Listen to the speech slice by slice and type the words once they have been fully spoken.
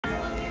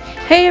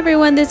Hey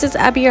everyone, this is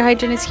Abby, your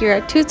hygienist here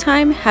at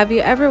Time. Have you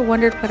ever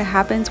wondered what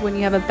happens when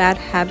you have a bad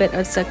habit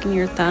of sucking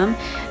your thumb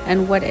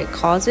and what it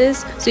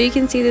causes? So you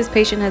can see this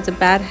patient has a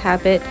bad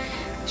habit.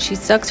 She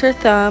sucks her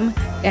thumb.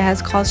 It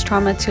has caused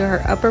trauma to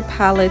her upper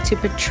palate to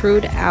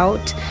protrude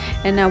out.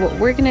 And now what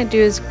we're going to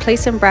do is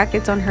place some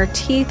brackets on her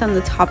teeth on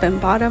the top and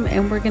bottom,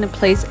 and we're going to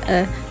place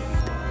a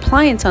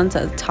appliance on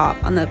the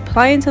top. On the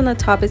appliance on the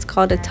top is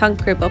called a tongue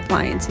crib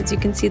appliance. As you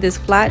can see, this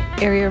flat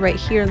area right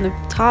here on the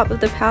top of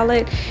the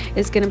palate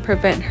is going to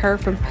prevent her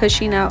from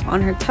pushing out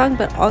on her tongue,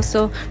 but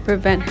also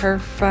prevent her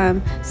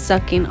from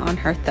sucking on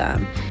her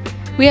thumb.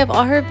 We have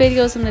all her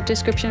videos in the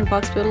description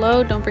box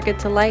below. Don't forget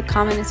to like,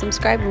 comment, and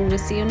subscribe, and we'll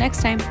see you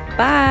next time.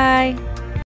 Bye.